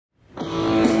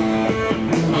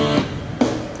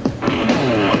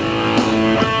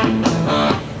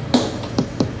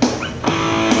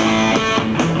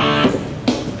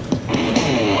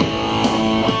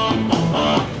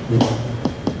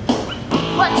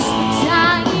What's the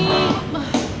time?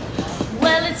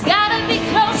 Well, it's gotta be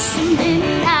close to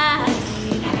midnight.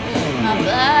 My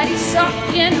body's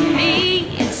talking to me.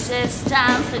 It says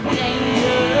time for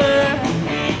danger.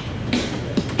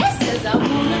 It says I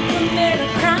wanna commit a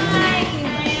crime.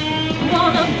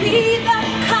 Wanna be the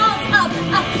cause of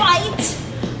a fight.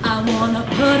 I wanna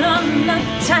put on a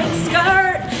tight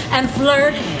skirt and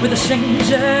flirt with a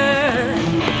stranger.